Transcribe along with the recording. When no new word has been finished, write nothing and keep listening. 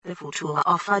futuro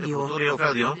of radio.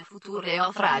 The futuro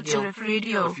of radio.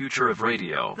 The future of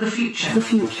radio. The future. The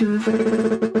future of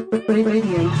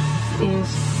radio is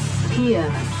here.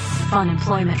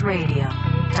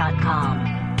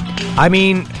 Funemploymentradio.com. I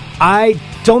mean, I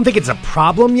don't think it's a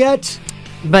problem yet.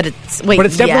 But it's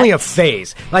definitely a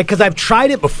phase. Like, because I've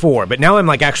tried it before, but now I'm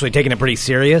like actually taking it pretty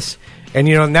serious. And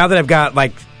now that I've got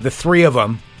like the three of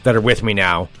them that are with me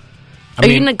now. Are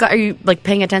you like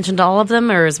paying attention to all of them,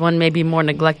 or is one maybe more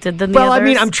neglected than the others? Well, I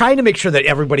mean, I'm trying to make sure that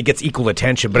everybody gets equal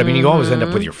attention, but I mean, you always end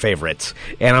up with your favorites.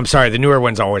 And I'm sorry, the newer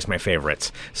ones are always my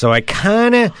favorites. So I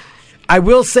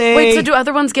will say. Wait, so do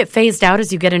other ones get phased out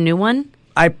as you get a new one?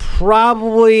 I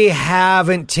probably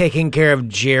haven't taken care of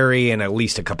Jerry in at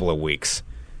least a couple of weeks.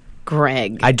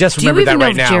 Greg. I just remembered that right now. Do you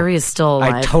even know if Jerry is still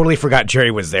alive? I totally forgot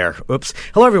Jerry was there. Oops.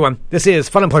 Hello, everyone. This is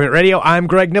Fun Employment Radio. I'm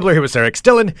Greg Nibbler here with Sarah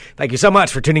Stillen. Thank you so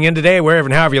much for tuning in today, wherever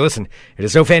and however you listen. It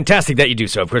is so fantastic that you do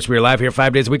so. Of course, we are live here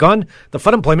 5 days a week on the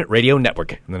Fun Employment Radio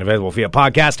Network, and then available via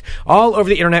podcast all over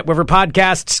the internet, wherever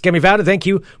podcasts can be found. And thank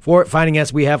you for finding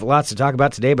us. We have lots to talk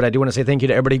about today, but I do want to say thank you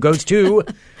to everybody who goes to...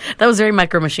 That was very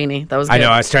micro-machine-y. That was good. I know.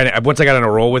 I was trying to... Once I got on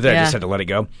a roll with it, I just had to let it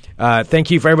go.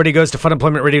 Thank you for everybody who goes to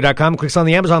funemploymentradio.com, clicks on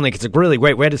the Amazon link. It's a really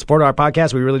great way to support our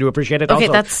podcast. We really do appreciate it. Okay,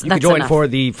 also, you can join for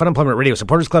the Fun Employment Radio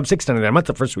Supporters Club, $6.99 a month.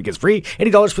 The first week is free.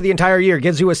 $80 for the entire year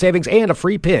gives you a savings and a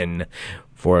free pin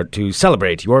to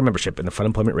celebrate your membership in the Fun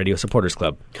Employment Radio Supporters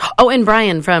Club. Oh, and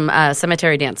Brian from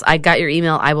Cemetery Dance. I got your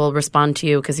email. I will respond to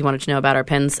you because you wanted to know about our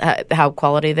pins, how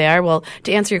quality they are. Well,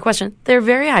 to answer your question, they're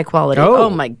very high quality.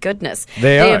 Oh my goodness.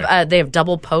 They have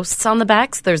double posts on the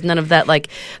backs. There's none of that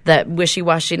that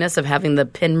wishy-washiness of having the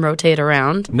pin rotate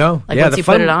around. No. Once you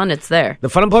put it on, it's there. The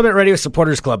Fun Employment Radio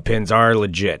Supporters Club pins are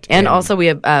legit. And also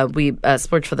we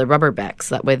splurge for the rubber backs.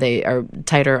 That way they are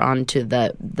tighter onto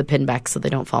the pin backs so they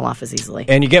don't fall off as easily.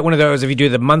 And you get one of those if you do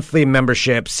the monthly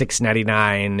membership,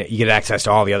 $6.99. You get access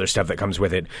to all the other stuff that comes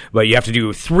with it. But you have to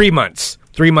do 3 months.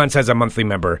 3 months as a monthly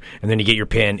member, and then you get your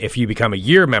pin. If you become a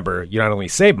year member, you not only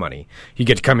save money, you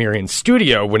get to come here in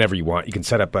studio whenever you want. You can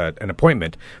set up an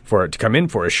appointment to come in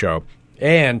for a show,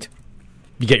 and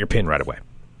you get your pin right away.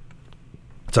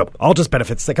 So, all just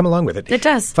benefits that come along with it. It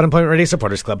does. Fun Employment Radio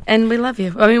Supporters Club. And we love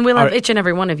you. I mean, we love each and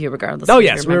every one of you regardless. Oh,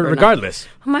 yes, regardless.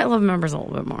 I might love members a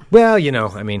little bit more. Well,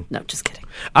 I mean... No, just kidding.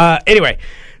 Anyway,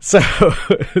 so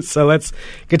let's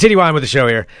continue on with the show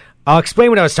here. I'll explain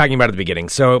what I was talking about at the beginning.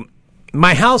 So,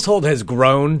 my household has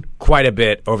grown quite a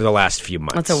bit over the last few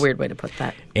months. That's a weird way to put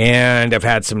that. And I've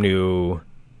had some new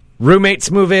roommates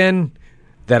move in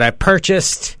that I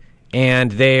purchased,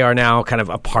 and they are now kind of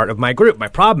a part of my group. My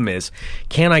problem is,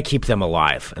 can I keep them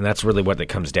alive? And that's really what it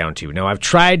comes down to. Now, I've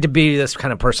tried to be this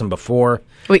kind of person before.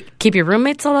 Wait, keep your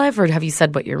roommates alive, or have you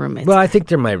said what your roommates Well, are? I think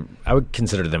I would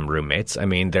consider them roommates. I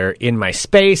mean, they're in my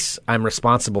space. I'm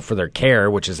responsible for their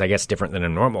care, which is, I guess, different than a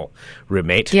normal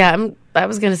roommate. Yeah, I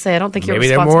was going to say, I don't think you're Maybe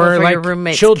responsible they're more for like your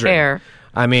roommate's children. care.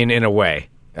 I mean, in a way.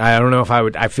 I don't know if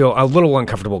I feel a little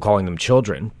uncomfortable calling them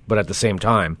children, but at the same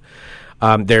time,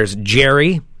 there's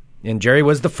Jerry. And Jerry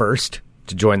was the first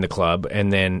to join the club,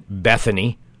 and then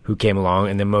Bethany, who came along,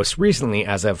 and then most recently,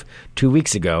 as of 2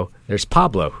 weeks ago, there's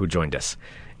Pablo, who joined us.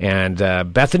 And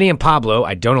Bethany and Pablo,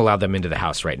 I don't allow them into the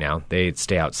house right now. They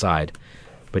stay outside.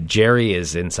 But Jerry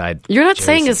is inside. You're not Jerry's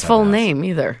saying his full the house. name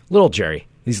either. Little Jerry.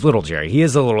 He's Little Jerry. He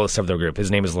is the littlest of the group.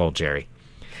 His name is Little Jerry.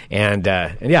 And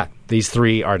yeah, these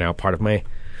three are now part of my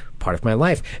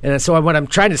life. And so what I'm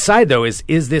trying to decide, though, is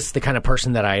this the kind of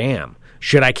person that I am?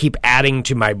 Should I keep adding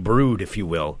to my brood, if you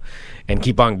will, and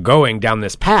keep on going down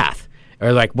this path?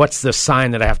 Or, what's the sign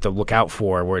that I have to look out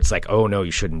for where it's like, oh, no, you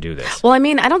shouldn't do this? Well, I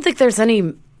mean, I don't think there's any,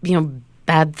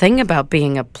 bad thing about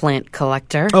being a plant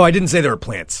collector. Oh, I didn't say they were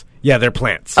plants. Yeah, they're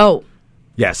plants. Oh.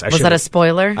 Yes. Was that a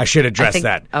spoiler? I should address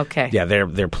that. Okay. Yeah,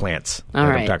 they're plants All that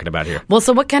right. I'm talking about here. Well,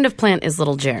 so what kind of plant is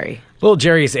Little Jerry? Little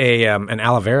Jerry's an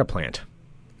aloe vera plant.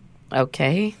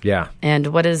 Okay. Yeah. And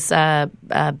what is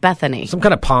Bethany? Some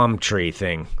kind of palm tree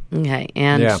thing. Okay.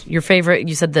 And your favorite,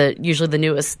 you said usually the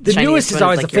newest. The newest is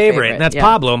always the favorite, and that's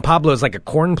Pablo. And Pablo is like a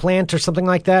corn plant or something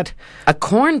like that. A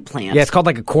corn plant? Yeah, it's called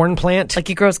like a corn plant. Like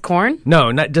he grows corn? No,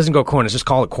 it doesn't grow corn. It's just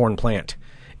called a corn plant.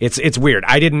 It's weird.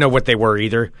 I didn't know what they were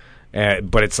either,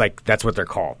 but it's like that's what they're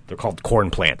called. They're called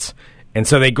corn plants. And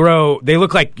so they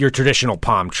look like your traditional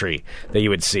palm tree that you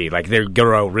would see. Like they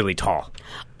grow really tall.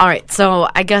 All right. So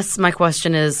I guess my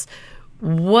question is,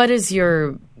 what is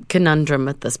your conundrum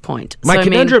at this point? My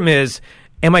conundrum is,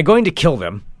 am I going to kill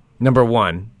them? Number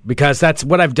one, because that's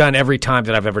what I've done every time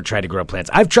that I've ever tried to grow plants.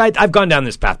 I've gone down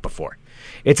this path before.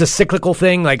 It's a cyclical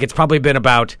thing. Like it's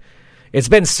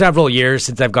been several years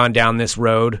since I've gone down this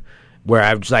road. where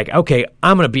I was like, okay,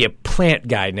 I'm going to be a plant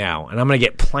guy now, and I'm going to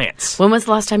get plants. When was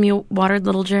the last time you watered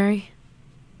little Jerry?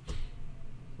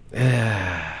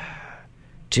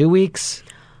 2 weeks.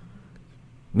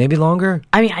 Maybe longer?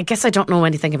 I mean, I guess I don't know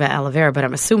anything about aloe vera, but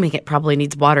I'm assuming it probably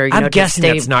needs water. I'm guessing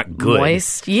that's not good.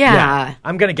 Moist. Yeah.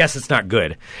 I'm going to guess it's not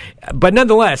good. But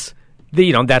nonetheless,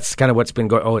 that's kind of what's been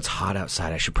going. Oh, it's hot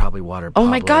outside. I should probably water Pablo.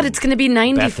 Oh, my God. It's going to be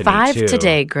 95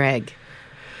 today, Greg.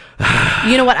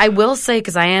 You know what? I will say,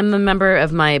 because I am a member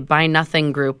of my Buy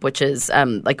Nothing group, which is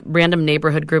like random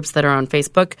neighborhood groups that are on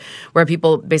Facebook where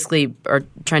people basically are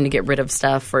trying to get rid of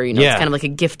stuff or, it's kind of like a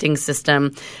gifting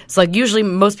system. So like usually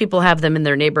most people have them in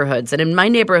their neighborhoods. And in my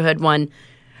neighborhood one,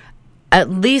 at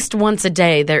least once a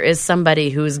day, there is somebody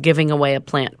who's giving away a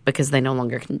plant because they no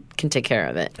longer can take care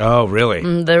of it. Oh,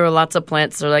 really? There are lots of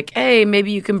plants that are like, hey,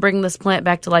 maybe you can bring this plant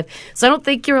back to life. So I don't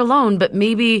think you're alone, but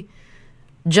maybe,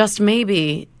 just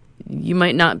maybe, you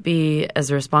might not be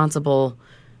as responsible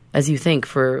as you think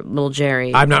for little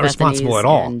Jerry. I'm not responsible at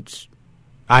all.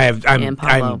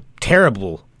 I'm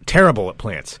terrible at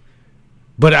plants.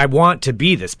 But I want to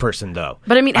be this person, though.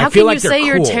 But I mean, how can you say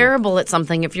you're terrible at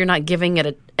something if you're not giving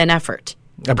it an effort?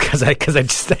 Because I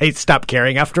stop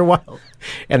caring after a while,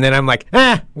 and then I'm like,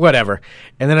 whatever,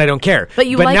 and then I don't care. But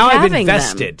like now having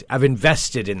I've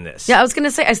invested in this. Yeah, I was going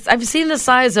to say I've seen the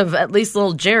size of at least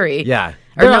little Jerry. Yeah,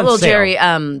 or not little sale.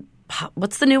 Jerry.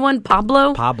 What's the new one?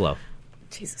 Pablo.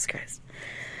 Jesus Christ.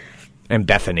 And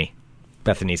Bethany.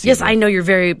 Yes, I know you're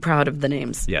very proud of the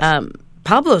names. Yes.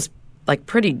 Pablo's like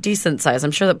pretty decent size.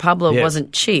 I'm sure that Pablo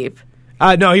wasn't cheap.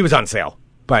 No, he was on sale,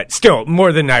 but still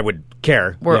more than I would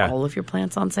care. Were all of your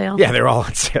plants on sale? Yeah, they're all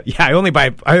on sale. Yeah, I only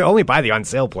buy the on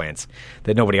sale plants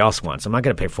that nobody else wants. I'm not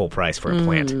going to pay full price for a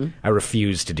plant. I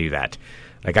refuse to do that.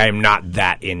 Like, I am not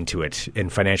that into it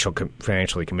and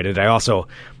financially committed. I also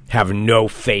have no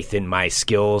faith in my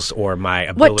skills or my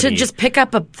ability. What, to just pick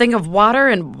up a thing of water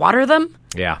and water them?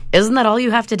 Yeah. Isn't that all you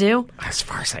have to do? As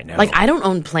far as I know. Like, I don't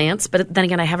own plants, but then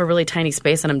again, I have a really tiny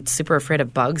space and I'm super afraid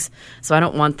of bugs. So I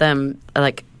don't want them,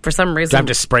 like, for some reason. Do I have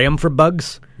to spray them for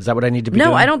bugs? Is that what I need to be doing?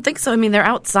 No, I don't think so. I mean, they're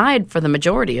outside for the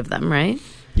majority of them, right?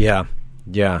 Yeah.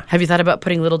 Have you thought about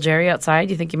putting little Jerry outside?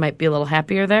 Do you think you might be a little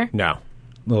happier there? No.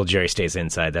 Little Jerry stays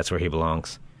inside. That's where he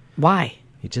belongs. Why?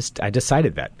 I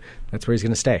decided that. That's where he's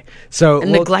going to stay. So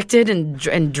neglected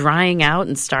and drying out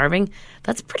and starving.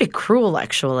 That's pretty cruel,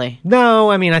 actually. No,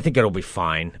 I mean, I think it'll be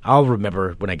fine. I'll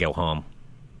remember when I go home,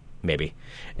 maybe,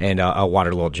 and I'll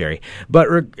water little Jerry. But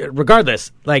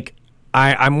regardless, like,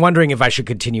 I'm wondering if I should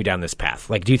continue down this path.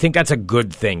 Like, do you think that's a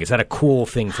good thing? Is that a cool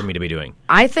thing for me to be doing?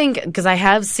 I think, because I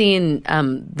have seen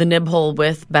the nib hole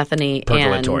with Bethany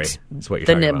Percolatory and is what you're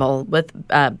the talking nib about. hole with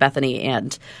Bethany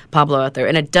and Pablo out there,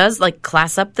 and it does like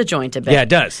class up the joint a bit. Yeah, it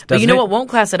does. But you know what won't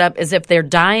class it up is if they're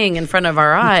dying in front of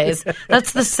our eyes.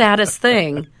 That's the saddest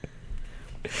thing.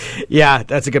 Yeah,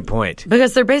 that's a good point.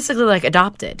 Because they're basically like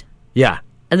adopted. Yeah.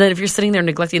 And then if you're sitting there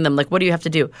neglecting them, like, what do you have to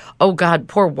do? Oh, God,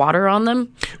 pour water on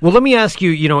them? Well, let me ask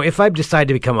you, if I decide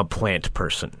to become a plant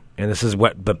person, and this is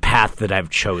what the path that I've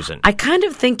chosen. I kind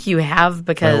of think you have,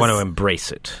 because I want to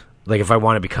embrace it. Like, if I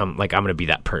want to become, like, I'm going to be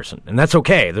that person. And that's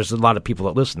okay. There's a lot of people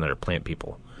that listen that are plant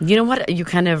people. You know what you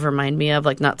kind of remind me of?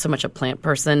 Like, not so much a plant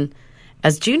person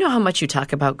as, do you know how much you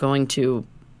talk about going to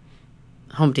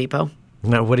Home Depot?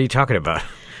 No, what are you talking about?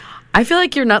 I feel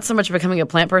like you're not so much becoming a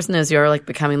plant person as you're like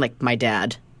becoming like my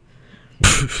dad.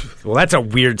 Well, that's a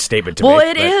weird statement to make. Well,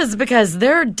 it is, because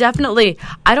they're definitely,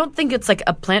 I don't think it's like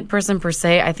a plant person per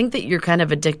se. I think that you're kind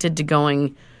of addicted to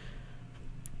going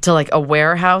to like a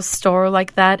warehouse store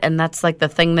like that, and that's like the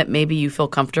thing that maybe you feel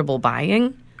comfortable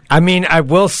buying. I mean, I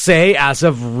will say, as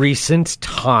of recent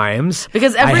times,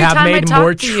 because every I have time made I talk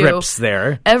more to trips you,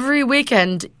 there. Every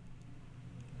weekend.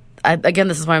 Again,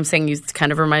 this is why I'm saying you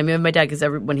kind of remind me of my dad, because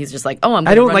when he's just like, oh, I'm going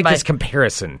to I don't like this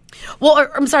comparison. Well,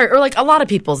 I'm sorry, or like a lot of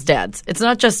people's dads. It's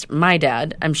not just my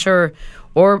dad, I'm sure,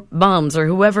 or moms or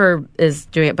whoever is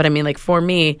doing it. But I mean, like, for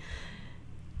me,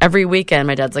 every weekend,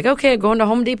 my dad's like, okay, going to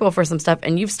Home Depot for some stuff.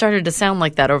 And you've started to sound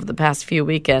like that over the past few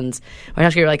weekends. When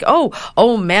actually you're like,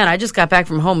 oh man, I just got back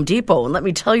from Home Depot, and let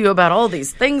me tell you about all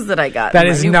these things that I got. That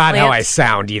is not how I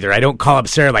sound either. I don't call up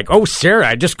Sarah like, oh, Sarah,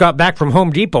 I just got back from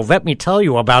Home Depot. Let me tell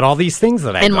you about all these things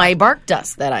that I got. And my bark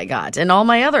dust that I got, and all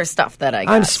my other stuff that I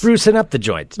got. I'm sprucing up the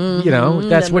joint. Mm-hmm.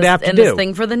 That's what I have to do. And this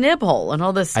thing for the nib hole and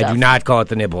all this stuff. I do not call it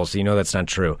the nib hole, so you know that's not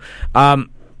true. All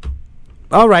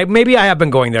right, maybe I have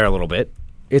been going there a little bit.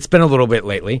 It's been a little bit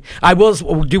lately. I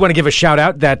do want to give a shout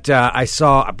out that I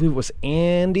saw, I believe it was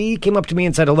Andy, came up to me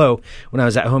and said hello when I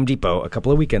was at Home Depot a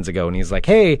couple of weekends ago. And he's like,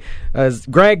 hey,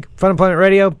 Greg, Fun Employment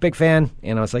Radio, big fan.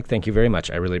 And I was like, thank you very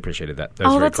much. I really appreciated that. That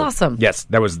was very that's cool. awesome. Yes,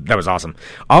 that was awesome.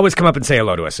 Always come up and say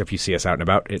hello to us if you see us out and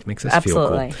about. It makes us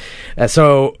Absolutely. feel cool.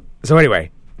 So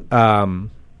anyway,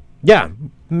 yeah,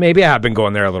 maybe I have been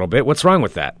going there a little bit. What's wrong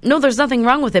with that? No, there's nothing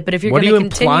wrong with it. But if you're What going are to you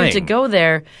continue implying? to go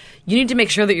there, you need to make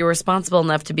sure that you're responsible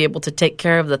enough to be able to take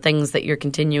care of the things that you're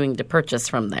continuing to purchase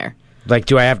from there. Like,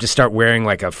 do I have to start wearing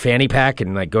like a fanny pack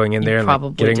and like going in there and like,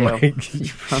 Probably getting do. my...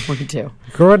 You probably do.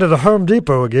 Go into the Home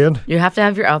Depot again. You have to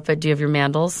have your outfit. Do you have your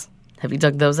mandals? Have you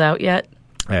dug those out yet?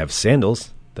 I have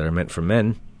sandals that are meant for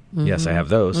men. Mm-hmm. Yes, I have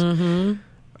those. Mm-hmm.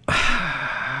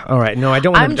 All right, no, I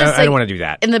don't want to. I don't want to do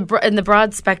that. In the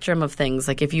broad spectrum of things,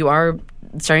 like if you are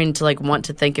starting to like want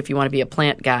to think if you want to be a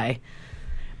plant guy,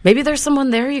 maybe there's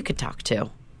someone there you could talk to.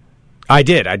 I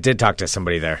did talk to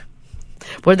somebody there.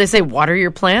 What did they say? Water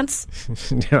your plants?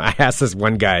 I asked this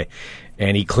one guy,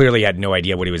 and he clearly had no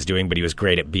idea what he was doing, but he was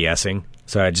great at BSing.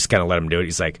 So I just kind of let him do it.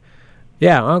 He's like,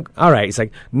 "Yeah, all right." He's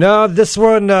like, "No, this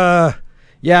one.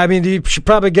 Yeah, I mean, you should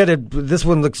probably get it. This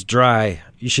one looks dry.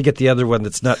 You should get the other one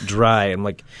that's not dry." I'm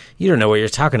like, "You don't know what you're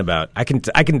talking about. I can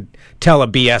tell a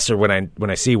BSer when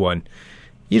I see one.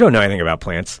 You don't know anything about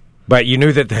plants." But you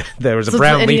knew that there was a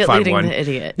brown leaf on one. The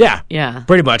idiot. Yeah,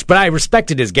 pretty much. But I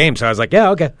respected his game, so I was like, "Yeah,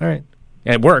 okay, all right,"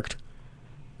 and it worked.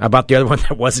 I bought the other one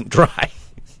that wasn't dry.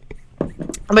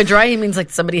 By dry, he means like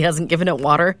somebody hasn't given it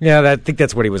water. Yeah, I think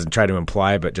that's what he was trying to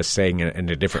imply, but just saying it in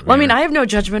a different manner. Well, I mean, I have no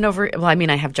judgment over. Well, I mean,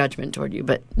 I have judgment toward you,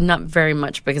 but not very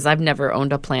much because I've never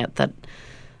owned a plant that.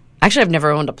 Actually, I've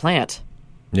never owned a plant.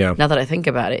 Yeah. Now that I think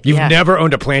about it, you've never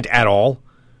owned a plant at all.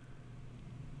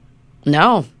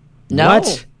 No.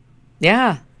 What?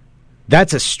 Yeah.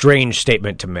 That's a strange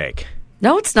statement to make.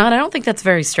 No, it's not. I don't think that's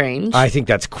very strange. I think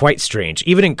that's quite strange.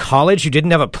 Even in college, you didn't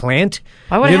have a plant?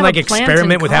 Why would you didn't I have a plant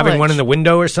experiment in with having college? one in the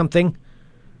window or something?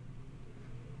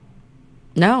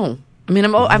 No. I mean,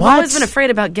 I've always been afraid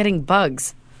about getting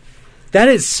bugs. That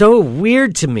is so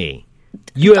weird to me.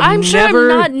 You have I'm sure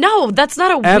never, I'm not. No, that's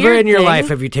not a weird ever in your thing. life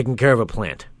have you taken care of a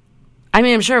plant? I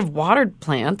mean, I'm sure I've watered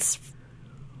plants.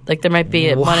 Like there might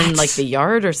be one in What? like the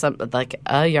yard or something, like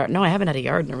a yard. No, I haven't had a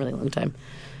yard in a really long time.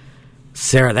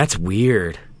 Sarah, that's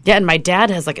weird. Yeah, and my dad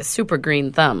has like a super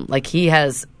green thumb. Like he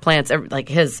has plants.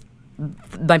 Like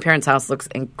my parents' house looks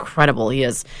incredible. He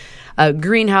has a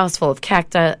greenhouse full of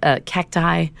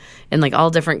cacti, and like all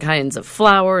different kinds of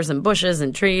flowers and bushes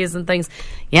and trees and things.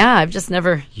 Yeah, I've just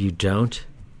never. You don't.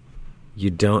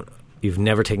 You've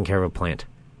never taken care of a plant.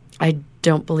 I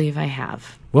don't believe I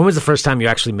have. When was the first time you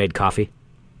actually made coffee?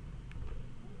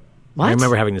 What? I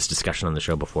remember having this discussion on the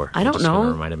show before. I don't It just know. kind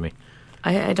of reminded me.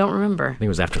 I don't remember. I think it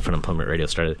was after Fun Employment Radio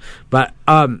started. But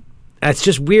it's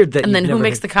just weird that. And then who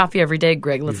makes the coffee every day,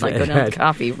 Greg? Let's not go down the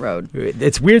coffee road.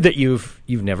 It's weird that you've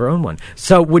never owned one.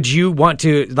 So would you want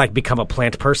to like become a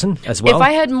plant person as well? If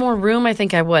I had more room, I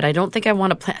think I would. I don't think I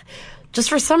want to plant. Just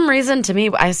for some reason, to me,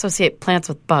 I associate plants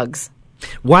with bugs.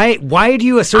 Why do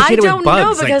you associate it with bugs? I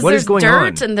don't know, because what there's is going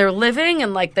dirt on? and they're living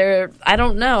and like I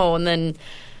don't know. And then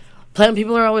plant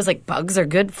people are always like, bugs are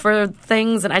good for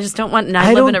things, and I just don't want. And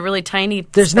I live in a really tiny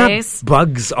There's space. not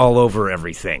bugs all over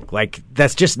everything. Like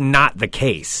that's just not the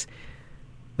case.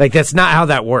 Like that's not how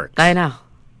that works. I know.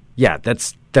 Yeah,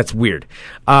 that's weird.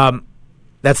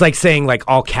 That's like saying like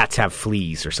all cats have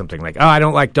fleas or something. Like, oh, I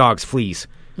don't like dogs, fleas.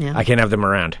 Yeah. I can't have them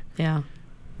around. Yeah.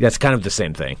 That's kind of the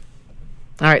same thing.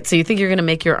 All right. So you think you're going to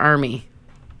make your army?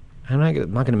 I'm not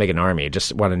going to make an army. I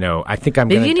just want to know. I think I'm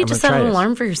Maybe going to. you need to set an this.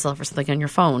 alarm for yourself or something on your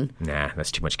phone. Nah,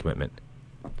 that's too much commitment.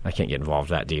 I can't get involved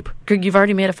that deep. Greg, you've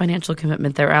already made a financial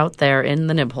commitment. They're out there in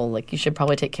the nib hole. Like you should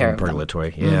probably take care of them.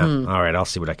 Purgatory. Yeah. All right. I'll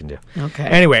see what I can do. Okay.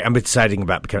 Anyway, I'm deciding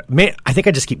about. I think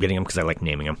I just keep getting them because I like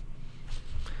naming them.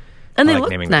 And they I like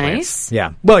look naming the plants. nice.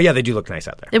 Yeah. Well, yeah, they do look nice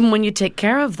out there. And when you take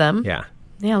care of them. Yeah.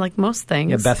 Yeah, like most things.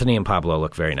 Yeah, Bethany and Pablo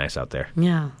look very nice out there.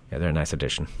 Yeah. Yeah, they're a nice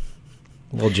addition.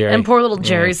 Little Jerry. And poor little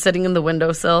Jerry's sitting in the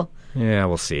windowsill. Yeah,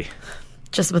 we'll see.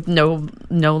 Just with no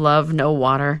love, no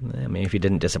water. I mean, if you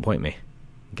didn't disappoint me,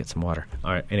 get some water.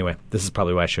 All right. Anyway, this is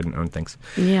probably why I shouldn't own things.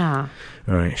 Yeah.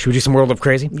 All right. Should we do some World of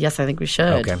Crazy? Yes, I think we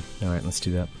should. Okay. All right. Let's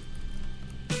do that.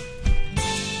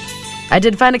 I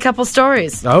did find a couple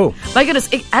stories. Oh. My goodness.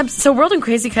 So World of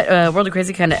Crazy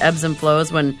kind of ebbs and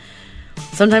flows when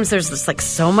sometimes there's this like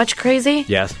so much crazy.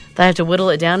 Yes. That I have to whittle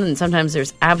it down, and sometimes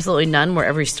there's absolutely none where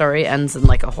every story ends in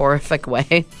like a horrific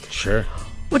way. Sure.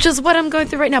 Which is what I'm going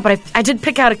through right now. But I did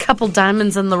pick out a couple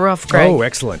diamonds in the rough, Greg. Oh,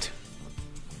 excellent.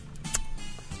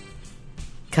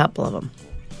 Couple of them.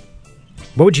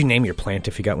 What would you name your plant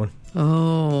if you got one?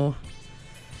 Oh.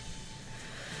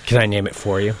 Can I name it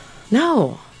for you?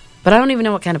 No, but I don't even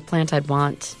know what kind of plant I'd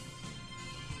want.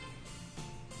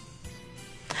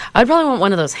 I'd probably want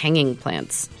one of those hanging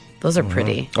plants. Those are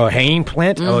pretty. Oh, a hanging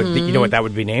plant? Mm-hmm. Oh, you know what that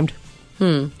would be named?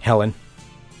 Helen.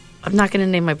 I'm not going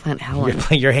to name my plant Helen.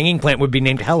 Your hanging plant would be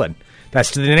named Helen.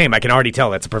 That's the name. I can already tell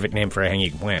that's a perfect name for a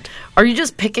hanging plant. Are you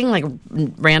just picking like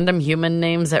random human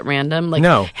names at random? Like,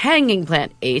 no. Hanging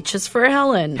plant. H is for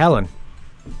Helen. Helen.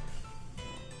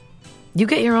 You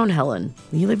get your own Helen.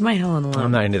 You leave my Helen alone.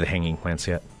 I'm not into the hanging plants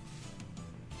yet.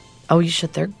 Oh, you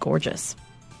should. They're gorgeous.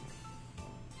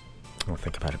 I'll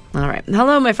think about it. All right.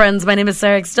 Hello, my friends. My name is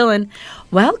Sarah X. Dillon.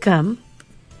 Welcome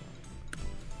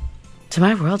to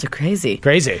my world of crazy.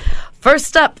 Crazy.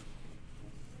 First up,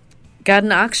 got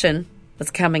an auction that's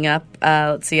coming up.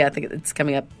 Let's see. I think it's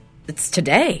coming up. It's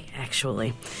today,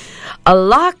 actually. A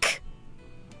lock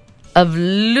of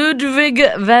Ludwig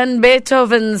van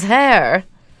Beethoven's hair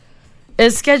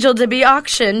is scheduled to be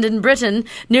auctioned in Britain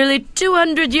nearly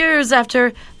 200 years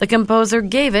after the composer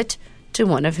gave it to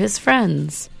one of his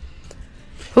friends.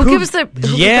 Who gives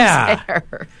hair?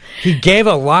 He gave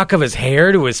a lock of his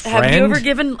hair to his friend? Have you ever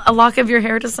given a lock of your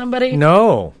hair to somebody?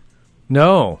 No.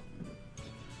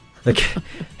 Like,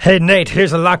 hey, Nate,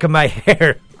 here's a lock of my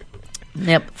hair.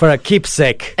 Yep. For a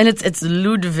keepsake. And it's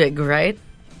Ludwig, right?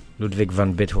 Ludwig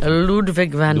van Beethoven.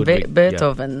 Ludwig van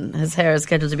Beethoven. Yeah. His hair is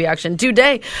scheduled to be auctioned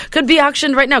today. Could be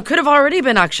auctioned right now. Could have already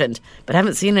been auctioned. But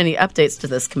haven't seen any updates to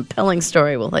this compelling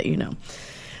story. We'll let you know.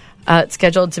 It's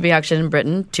scheduled to be auctioned in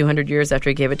Britain 200 years after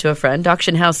he gave it to a friend.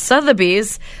 Auction house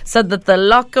Sotheby's said that the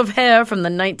lock of hair from the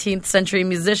 19th century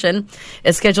musician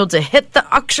is scheduled to hit the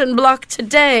auction block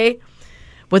today,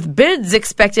 with bids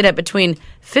expected at between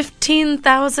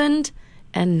 $15,000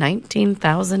 and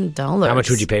 $19,000. How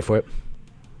much would you pay for it?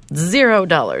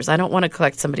 $0. I don't want to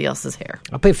collect somebody else's hair.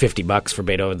 I'll pay $50 for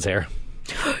Beethoven's hair.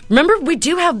 Remember, we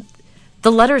do have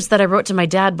the letters that I wrote to my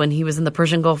dad when he was in the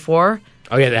Persian Gulf War.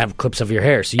 Oh, yeah, they have clips of your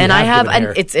hair. So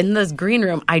and it's in this green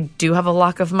room. I do have a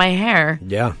lock of my hair.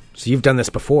 Yeah, so you've done this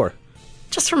before.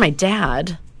 Just for my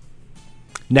dad.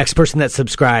 Next person that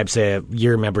subscribes a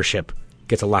year membership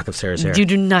gets a lock of Sarah's hair. You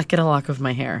do not get a lock of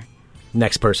my hair.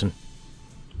 Next person.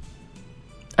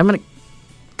 I'm going to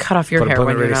cut off your hair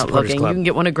when you're not looking. Club. You can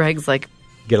get one of Greg's,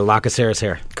 get a lock of Sarah's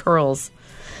hair. Curls.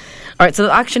 All right, so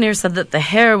the auctioneer said that the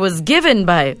hair was given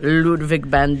by Ludwig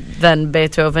van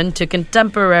Beethoven to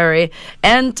contemporary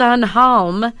Anton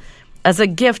Halm as a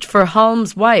gift for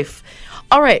Halm's wife.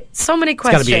 All right, so many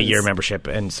questions. It's got to be a year membership,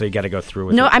 and so you got to go through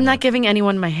with it. No, I'm not giving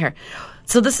anyone my hair.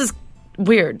 So this is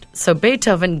weird. So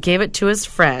Beethoven gave it to his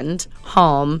friend,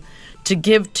 Halm, to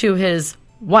give to his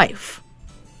wife.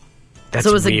 That's so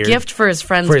it was weird. A gift for his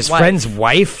friend's wife. For his friend's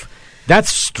wife?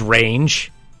 That's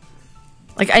strange.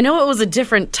 I know it was a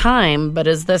different time, but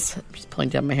is this... I'm just pulling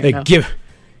down my hair now.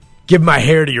 Give my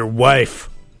hair to your wife.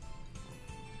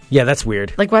 Yeah, that's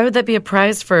weird. Why would that be a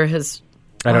prize for his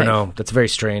I don't know. That's very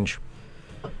strange.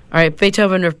 All right,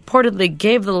 Beethoven reportedly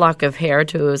gave the lock of hair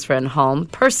to his friend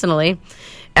Halm personally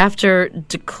after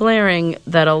declaring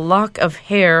that a lock of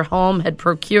hair Halm had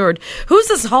procured. Who's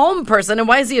this Halm person, and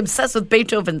why is he obsessed with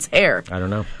Beethoven's hair? I don't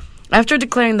know. After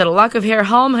declaring that a lock of hair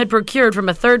Halm had procured from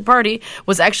a third party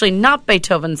was actually not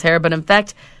Beethoven's hair, but in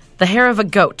fact the hair of a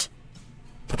goat.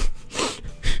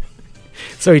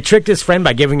 So he tricked his friend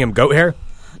by giving him goat hair?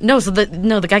 No,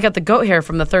 the guy got the goat hair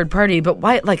from the third party, but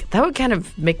why? That would kind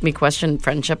of make me question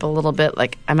friendship a little bit.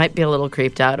 I might be a little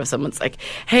creeped out if someone's like,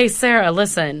 "Hey, Sarah,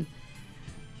 listen,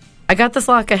 I got this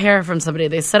lock of hair from somebody.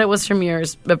 They said it was from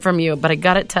you, but I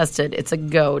got it tested. It's a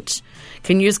goat.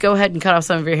 Can you just go ahead and cut off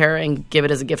some of your hair and give it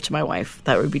as a gift to my wife?"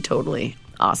 That would be totally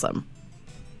awesome.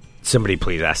 Somebody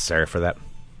please ask Sarah for that.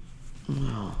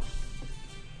 Oh.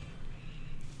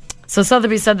 So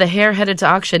Sotheby said the hair headed to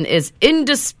auction is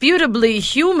indisputably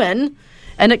human,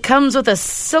 and it comes with a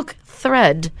silk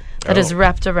thread that is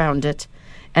wrapped around it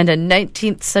and a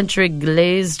 19th century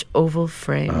glazed oval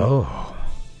frame. Oh.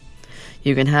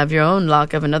 You can have your own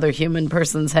lock of another human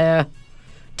person's hair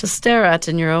to stare at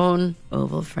in your own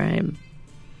oval frame.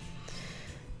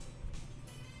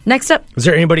 Next up. Is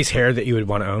there anybody's hair that you would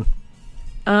want to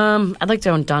own? I'd like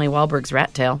to own Donnie Wahlberg's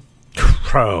rat tail.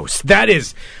 Gross. That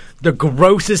is the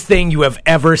grossest thing you have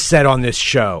ever said on this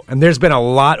show. And there's been a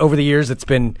lot over the years that's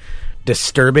been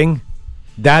disturbing.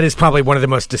 That is probably one of the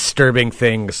most disturbing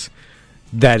things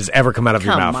that has ever come out of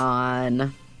your mouth. Come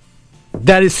on.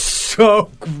 That is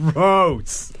so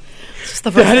gross. It's just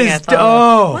the first thing I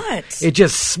thought. What? It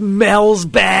just smells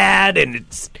bad, and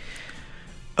it's...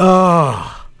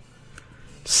 Oh.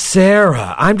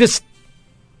 Sarah,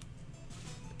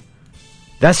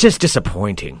 that's just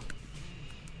disappointing.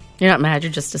 You're not mad,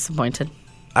 you're just disappointed.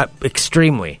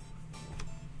 Extremely.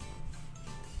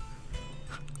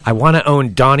 I want to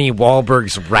own Donnie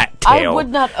Wahlberg's rat tail. I would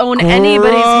not own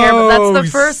anybody's hair, but that's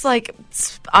the first, like,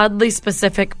 oddly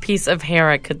specific piece of hair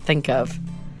I could think of.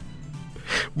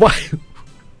 Why?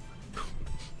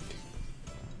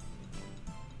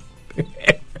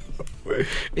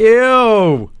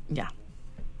 Ew. Yeah.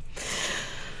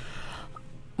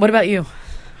 What about you?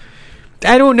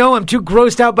 I don't know. I'm too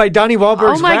grossed out by Donnie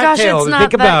Wahlberg's rat tail it's to not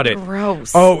think about that it.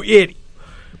 Gross. Oh,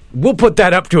 we'll put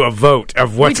that up to a vote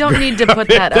of what's. We don't need to put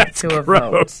that up to a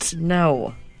gross. vote.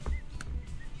 No.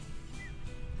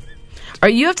 Or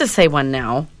you have to say one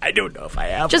now. I don't know if I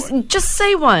have one. Just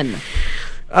say one.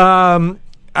 I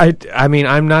mean,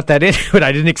 I'm not that into it.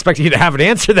 I didn't expect you to have an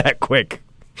answer that quick.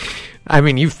 I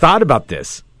mean, you've thought about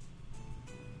this.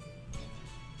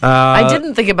 I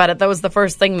didn't think about it. That was the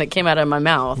first thing that came out of my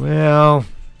mouth. Well,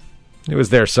 it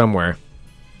was there somewhere.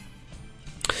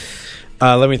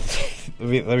 Let me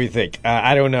think.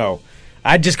 I don't know.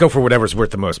 I'd just go for whatever's worth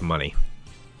the most money.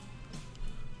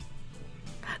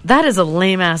 That is a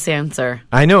lame-ass answer.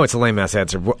 I know it's a lame-ass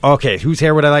answer. Okay, whose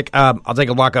hair would I like? I'll take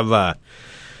a lock of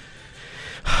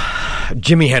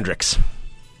Jimi Hendrix.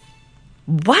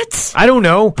 What? I don't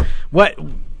know. What?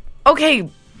 Okay.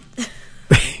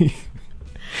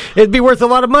 It'd be worth a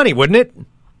lot of money, wouldn't it?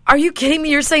 Are you kidding me?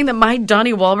 You're saying that my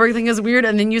Donnie Wahlberg thing is weird,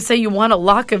 and then you say you want a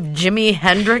lock of Jimi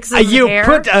Hendrix's hair? You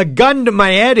put a gun to my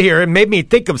head here and made me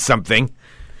think of something.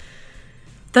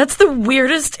 That's the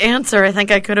weirdest answer I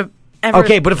think I could have ever...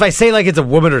 Okay, but if I say like it's a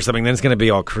woman or something, then it's going to be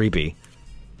all creepy.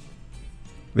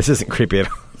 This isn't creepy at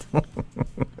all.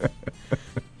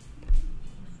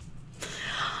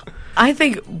 I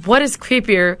think what is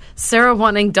creepier, Sarah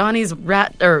wanting Donnie's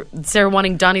rat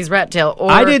tail, or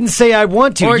I didn't say I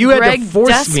want to. Or You Greg had to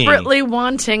force me. desperately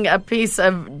wanting a piece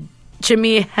of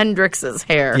Jimi Hendrix's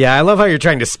hair. Yeah, I love how you're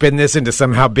trying to spin this into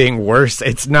somehow being worse.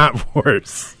 It's not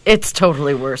worse. It's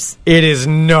totally worse. It is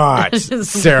not, It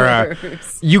is Sarah.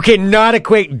 worse. You cannot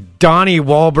equate Donnie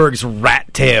Wahlberg's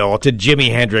rat tail to Jimi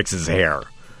Hendrix's hair.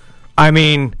 I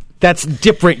mean, that's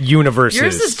different universes.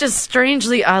 Yours is just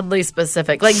strangely, oddly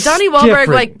specific. Like Donnie Wahlberg,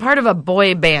 like part of a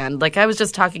boy band. Like I was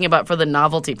just talking about for the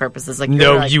novelty purposes. Like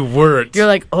no, you weren't. You're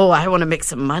like, oh, I want to make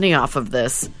some money off of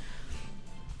this.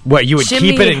 What, you would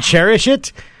keep it and cherish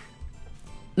it?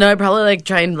 No, I'd probably like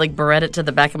try and like barrette it to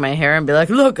the back of my hair and be like,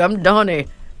 look, I'm Donnie.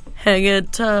 Hang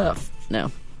it tough.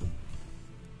 No.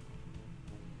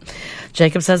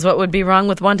 Jacob says, what would be wrong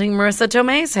with wanting Marissa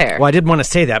Tomei's hair? Well, I didn't want to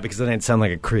say that because then I'd sound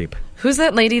like a creep. Who's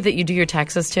that lady that you do your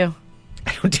taxes to?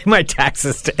 I don't do my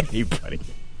taxes to anybody.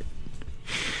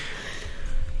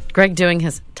 Greg doing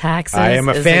his taxes. I am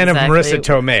a fan of Marissa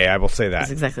Tomei. I will say that.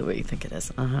 That's exactly what you think it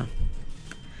is. Uh-huh.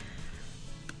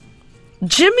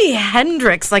 Jimi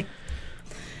Hendrix, like,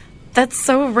 that's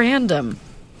so random.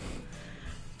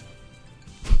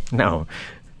 No.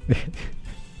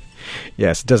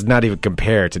 Yes, does not even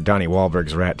compare to Donnie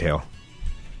Wahlberg's rat tail.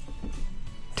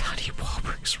 Donnie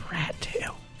Wahlberg's rat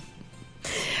tail.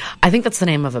 I think that's the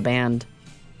name of a band.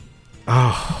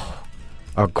 Oh,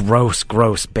 a gross,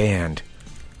 gross band.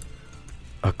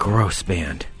 A gross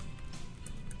band.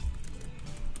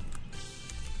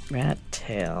 Rat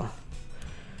tail.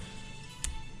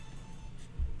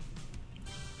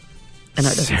 I know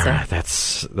it doesn't Sarah,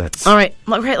 say. That's all right.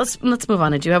 Okay, let's move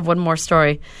on. I do have one more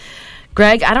story.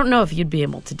 Greg, I don't know if you'd be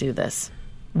able to do this.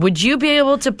 Would you be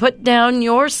able to put down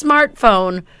your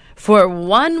smartphone for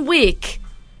 1 week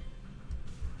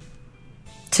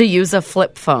to use a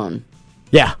flip phone?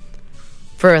 Yeah.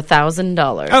 For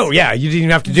 $1,000. Oh, yeah. You didn't even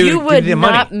have to do it. You would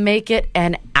not money. Make it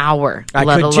an hour, I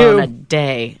let could alone too. a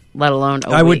day, let alone a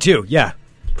week. I would too, yeah.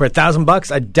 For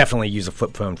 $1,000, I'd definitely use a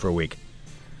flip phone for a week.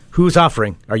 Who's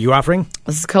offering? Are you offering?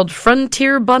 This is called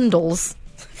Frontier Bundles.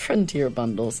 Frontier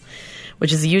Bundles,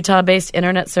 which is a Utah-based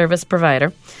internet service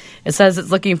provider. It says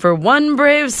it's looking for one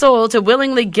brave soul to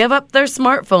willingly give up their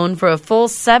smartphone for a full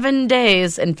 7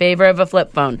 days in favor of a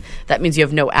flip phone. That means you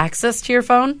have no access to your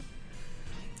phone.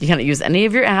 You can't use any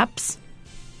of your apps.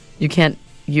 You can't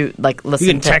listen.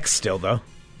 You can text still, though.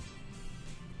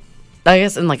 I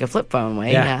guess in like a flip phone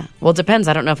way, yeah. Well, it depends.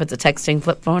 I don't know if it's a texting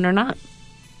flip phone or not.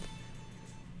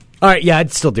 All right, yeah,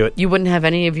 I'd still do it. You wouldn't have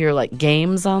any of your like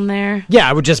games on there? Yeah,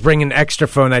 I would just bring an extra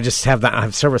phone. I just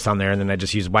have service on there, and then I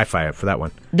just use Wi-Fi for that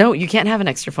one. No, you can't have an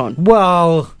extra phone.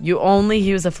 Well, you only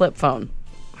use a flip phone.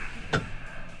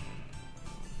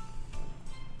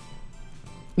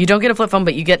 You don't get a flip phone,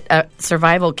 but you get a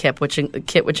survival kit, which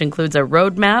includes a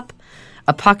road map,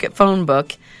 a pocket phone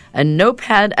book, a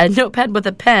notepad with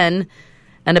a pen,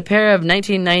 and a pair of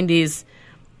 1990s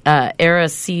era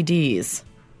CDs.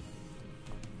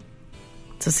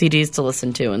 So CDs to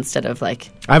listen to instead of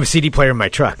like... I have a CD player in my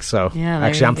truck, so yeah,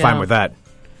 actually I'm fine with that.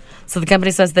 So the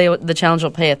company says the challenge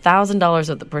will pay $1,000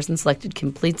 if the person selected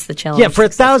completes the challenge. Yeah, for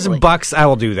 $1,000, I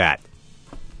will do that.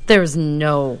 There's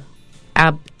no,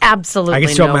 absolutely no I can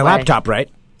still have my way. laptop, right?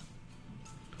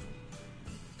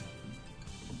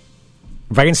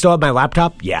 If I can still have my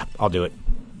laptop, yeah, I'll do it.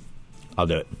 I'll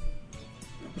do it.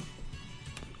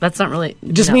 That's not really...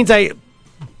 It just means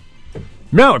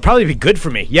No, it'd probably be good for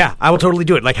me. Yeah, I will totally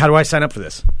do it. Like, how do I sign up for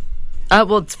this?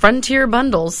 Well, it's Frontier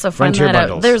Bundles, so find that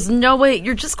out. There's no way.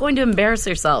 You're just going to embarrass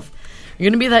yourself.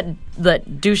 You're going to be that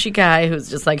douchey guy who's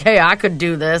just like, hey, I could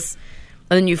do this.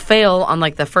 And then you fail on,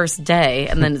 like, the first day,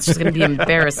 and then it's just going to be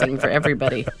embarrassing for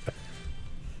everybody.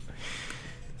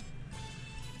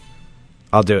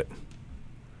 I'll do it.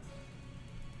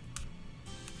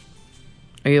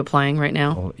 Are you applying right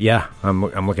now? Well, yeah, I'm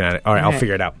looking at it. All right, I'll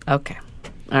figure it out. Okay.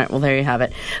 All right, well, there you have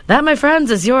it. That, my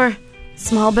friends, is your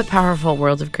small but powerful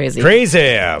world of crazy.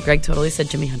 Crazy! Greg totally said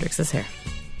Jimi Hendrix's hair.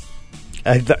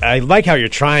 I like how you're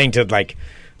trying to, like,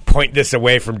 point this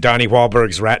away from Donnie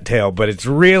Wahlberg's Rat Tail, but it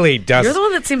really doesn't. You're the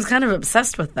one that seems kind of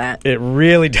obsessed with that. It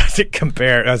really doesn't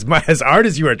compare as hard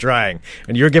as you are trying,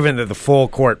 and you're giving it the full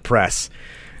court press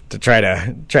to try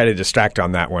to distract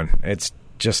on that one. It's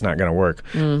just not going to work.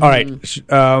 Mm-hmm. All right,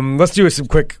 let's do some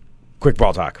quick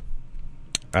ball talk.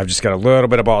 I've just got a little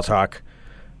bit of ball talk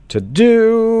to do.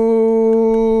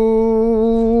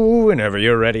 Whenever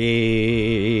you're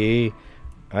ready,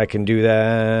 I can do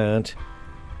that.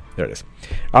 There it is.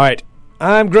 All right,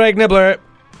 I'm Greg Nibbler.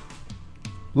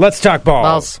 Let's talk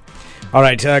balls. All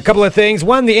right, a couple of things.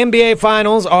 One, the NBA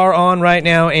Finals are on right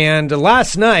now, and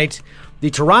last night, the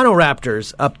Toronto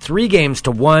Raptors up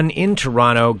 3-1 in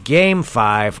Toronto, Game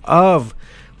 5 of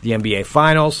the NBA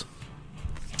Finals.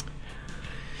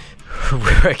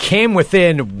 Came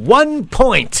within 1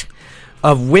 point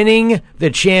of winning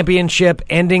the championship,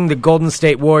 ending the Golden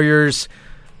State Warriors.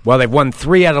 Well, they've won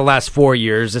 3 out of the last 4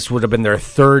 years. This would have been their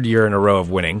 3rd year in a row of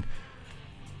winning.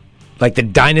 Like the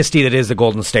dynasty that is the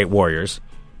Golden State Warriors.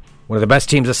 One of the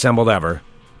best teams assembled ever.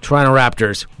 Toronto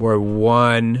Raptors were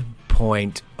 1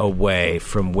 point away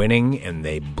from winning, and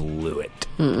they blew it.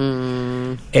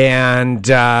 Mm-mm. And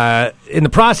in the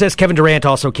process, Kevin Durant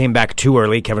also came back too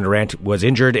early. Kevin Durant was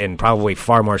injured and probably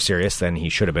far more serious than he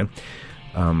should have been,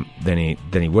 than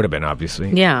he would have been,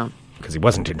 obviously. Yeah, because he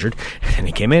wasn't injured, and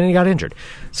he came in and he got injured.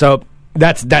 So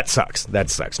that sucks. That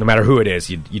sucks. No matter who it is,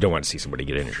 you don't want to see somebody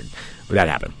get injured. But that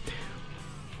happened.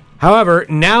 However,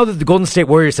 now that the Golden State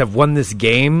Warriors have won this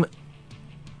game,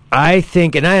 I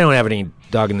think, and I don't have any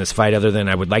dog in this fight other than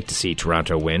I would like to see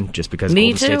Toronto win, just because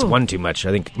Golden State's won too much.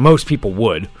 I think most people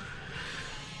would,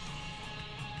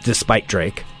 despite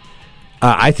Drake.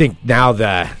 I think now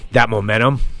that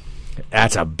momentum,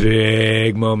 that's a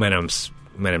big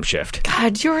momentum shift.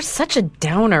 God, you're such a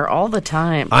downer all the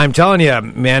time. I'm telling you,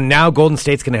 man, now Golden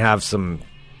State's going to have some...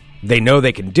 They know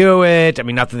they can do it. I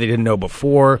mean, not that they didn't know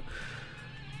before,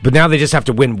 but now they just have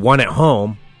to win one at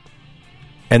home,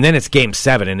 and then it's Game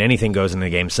 7, and anything goes into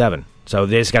Game 7. So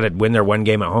they just got to win their one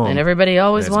game at home. And everybody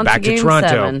always wants back a Game to Toronto.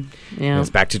 7. Yeah.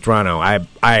 It's back to Toronto.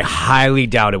 I highly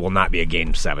doubt it will not be a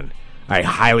Game 7. I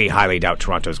highly, highly doubt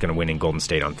Toronto is going to win in Golden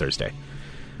State on Thursday.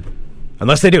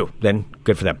 Unless they do, then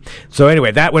good for them. So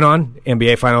anyway, that went on.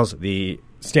 NBA Finals, the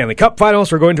Stanley Cup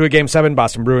Finals. We're going to a Game 7,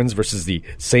 Boston Bruins versus the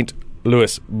St.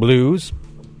 Louis Blues.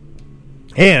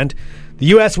 And the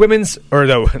U.S. women's, or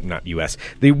not U.S.,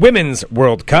 the Women's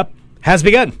World Cup has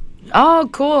begun. Oh,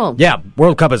 cool. Yeah,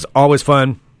 World Cup is always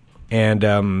fun,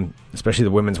 and especially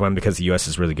the women's one because the U.S.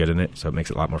 is really good in it, so it makes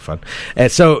it a lot more fun. And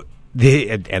so they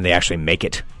actually make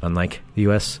it, unlike the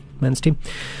U.S. men's team.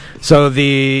 So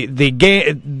the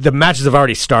matches have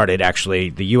already started. Actually,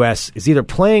 the U.S. is either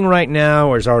playing right now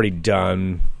or is already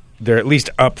done. They're at least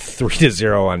up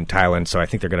 3-0 on Thailand, so I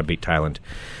think they're going to beat Thailand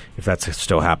if that's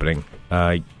still happening.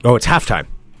 It's halftime.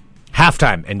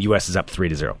 Halftime, and U.S. is up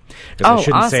 3-0. Because I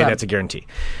shouldn't say that's a guarantee.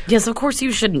 Yes, of course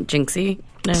you shouldn't, Jinxie.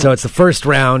 No. So it's the first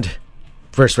round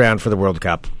for the World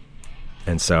Cup.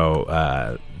 And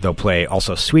so they'll play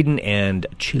also Sweden and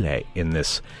Chile in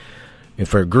this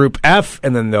for Group F,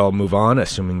 and then they'll move on,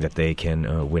 assuming that they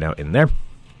can win out in there.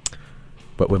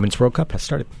 But Women's World Cup has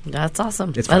started. That's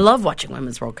awesome. I love watching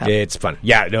Women's World Cup. It's fun.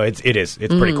 Yeah, no, it is.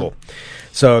 It's pretty cool.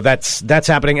 So that's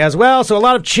happening as well. So a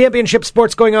lot of championship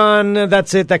sports going on.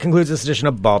 That's it. That concludes this edition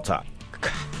of Ball Talk.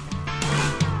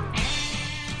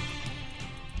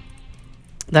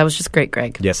 That was just great,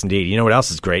 Greg. Yes, indeed. You know what else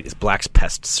is great? Is Black's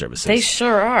Pest Services. They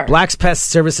sure are.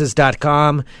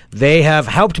 Black'sPestServices.com. They have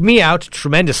helped me out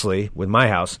tremendously with my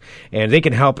house, and they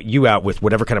can help you out with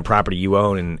whatever kind of property you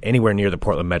own in anywhere near the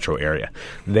Portland metro area.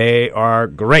 They are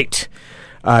great.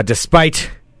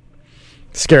 Despite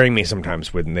scaring me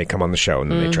sometimes when they come on the show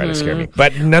and then they try to scare me.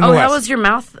 But nonetheless. Oh, how was your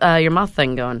mouth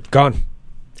thing going? Gone.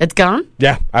 It's gone?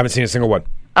 Yeah, I haven't seen a single one.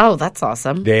 Oh, that's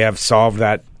awesome. They have solved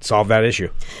that issue.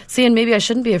 See, and maybe I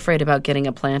shouldn't be afraid about getting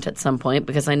a plant at some point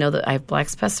because I know that I have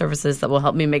Black's Pest Services that will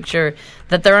help me make sure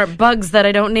that there aren't bugs that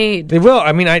I don't need. They will.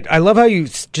 I mean, I love how you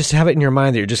just have it in your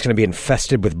mind that you're just going to be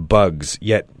infested with bugs,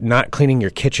 yet not cleaning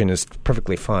your kitchen is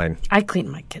perfectly fine. I clean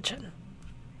my kitchen.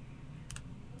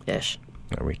 Ish.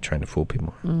 Are we trying to fool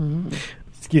people?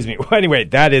 Excuse me. Well, anyway,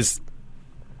 that is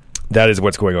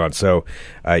what's going on. So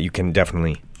you can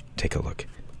definitely take a look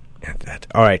at that.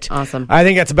 All right. Awesome. I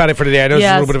think that's about it for today. I know it's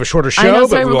a little bit of a shorter show,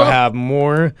 but we will have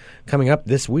more coming up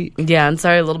this week. Yeah, and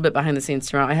sorry, a little bit behind the scenes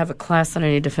tomorrow. I have a class that I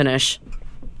need to finish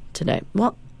today.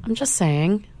 Well, I'm just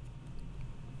saying.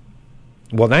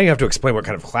 Well, now you have to explain what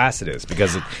kind of class it is,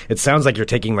 because it sounds like you're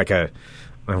taking like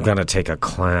I'm going to take a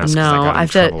class. No, I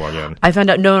found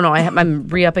out. No, I'm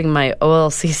re-upping my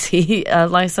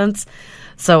OLCC license,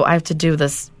 so I have to do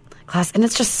this class, and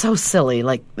it's just so silly.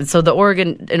 Like, so the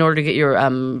Oregon, in order to get your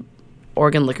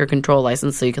Oregon liquor control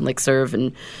license, so you can like serve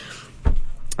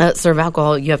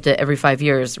alcohol, you have to every 5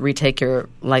 years retake your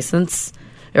license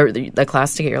or the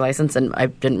class to get your license. And I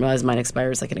didn't realize mine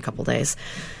expires like in a couple days,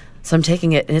 so I'm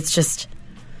taking it, and it's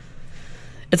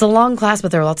a long class,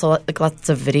 but there are lots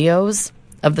of videos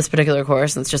of this particular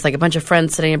course, and it's just like a bunch of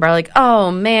friends sitting in a bar like, oh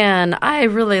man, I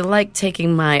really like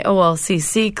taking my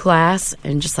OLCC class,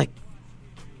 and just like,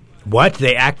 what?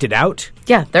 They acted out?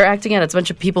 Yeah, they're acting out. It's a bunch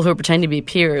of people who are pretending to be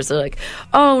peers. They're like,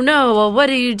 oh no, well, what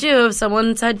do you do if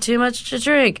someone's had too much to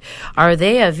drink? Are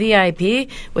they a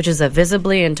VIP, which is a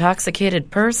visibly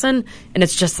intoxicated person? And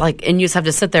it's just like, and you just have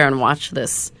to sit there and watch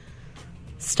this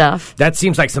stuff. That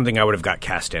seems like something I would have got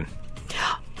cast in.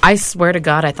 I swear to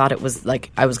God, I thought it was like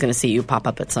I was going to see you pop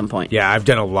up at some point. Yeah, I've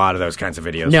done a lot of those kinds of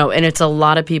videos. No, and it's a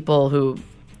lot of people who,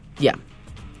 yeah.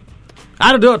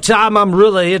 I don't know, Tom, I'm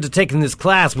really into taking this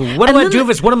class, but what do I do if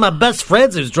it's one of my best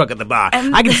friends who's drunk at the bar?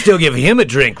 I can still give him a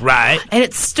drink, right? And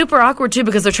it's super awkward, too,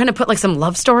 because they're trying to put, like, some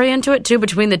love story into it, too,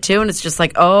 between the two, and it's just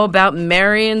like, oh, about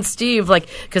Mary and Steve, like,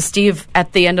 because Steve,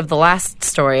 at the end of the last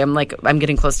story, I'm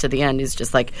getting close to the end, he's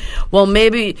just like, well,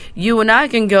 maybe you and I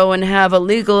can go and have a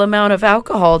legal amount of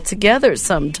alcohol together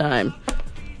sometime.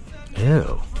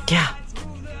 Ew. Yeah.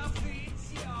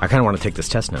 I kind of want to take this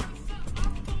test now.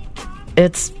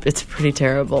 It's pretty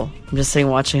terrible. I'm just sitting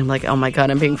watching. I'm like, oh my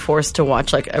God, I'm being forced to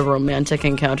watch like a romantic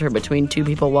encounter between two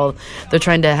people while they're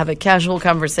trying to have a casual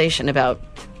conversation about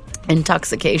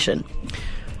intoxication.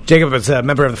 Jacob is a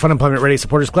member of the Fun Employment Radio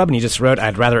Supporters Club, and he just wrote,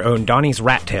 I'd rather own Donnie's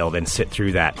rat tail than sit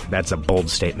through that. That's a bold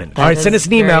statement. All right, send us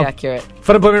an email. Accurate.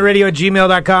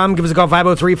 funemploymentradio@gmail.com. Give us a call,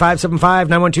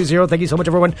 503-575-9120. Thank you so much,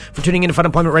 everyone, for tuning in to Fun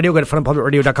Employment Radio. Go to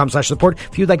funemploymentradio.com/support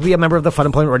if you'd like to be a member of the Fun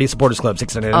Employment Radio Supporters Club.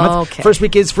 $6.99 a month. Okay. First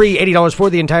week is free. $80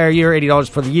 for the entire year. $80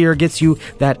 for the year gets you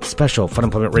that special Fun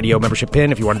Employment Radio membership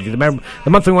pin. If you want to do the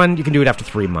monthly one, you can do it after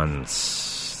 3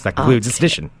 months. That concludes this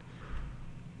edition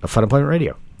of Fun Employment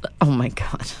Radio. Oh, my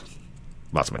God.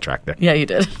 Lost my track there. Yeah, you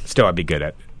did. Still, I'd be good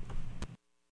at